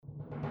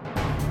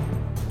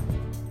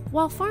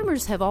While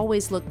farmers have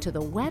always looked to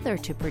the weather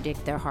to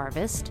predict their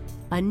harvest,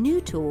 a new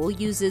tool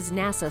uses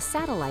NASA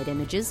satellite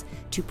images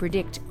to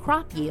predict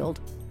crop yield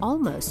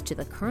almost to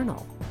the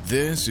kernel.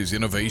 This is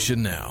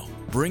Innovation Now,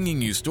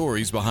 bringing you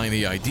stories behind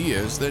the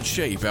ideas that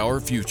shape our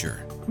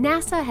future.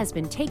 NASA has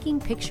been taking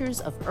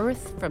pictures of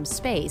Earth from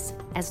space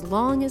as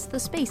long as the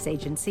space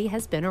agency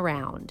has been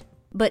around.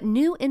 But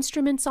new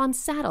instruments on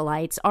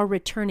satellites are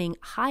returning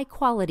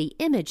high-quality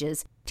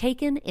images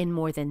taken in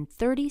more than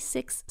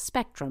 36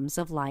 spectrums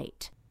of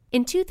light.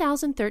 In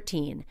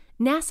 2013,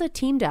 NASA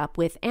teamed up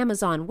with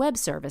Amazon Web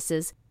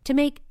Services to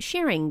make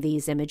sharing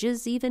these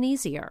images even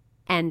easier,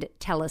 and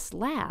TELUS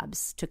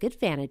Labs took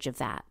advantage of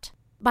that.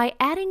 By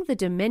adding the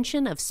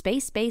dimension of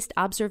space-based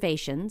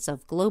observations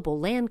of global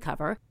land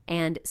cover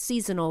and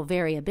seasonal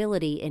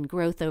variability in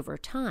growth over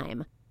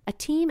time, a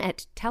team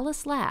at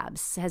TELUS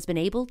Labs has been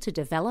able to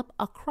develop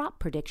a crop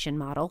prediction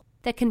model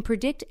that can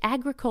predict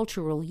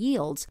agricultural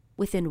yields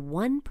within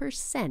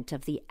 1%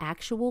 of the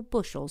actual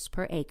bushels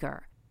per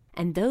acre.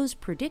 And those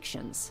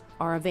predictions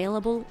are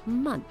available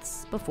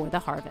months before the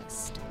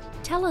harvest.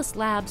 TELUS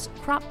Labs'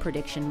 crop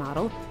prediction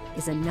model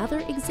is another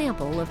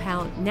example of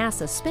how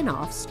NASA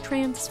spinoffs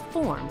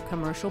transform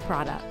commercial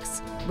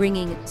products,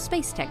 bringing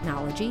space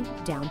technology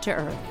down to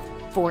Earth.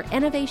 For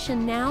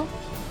Innovation Now,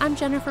 I'm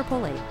Jennifer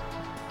Pollate.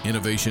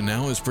 Innovation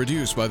Now is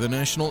produced by the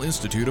National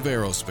Institute of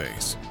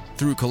Aerospace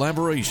through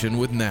collaboration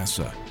with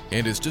NASA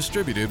and is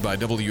distributed by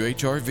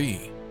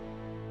WHRV.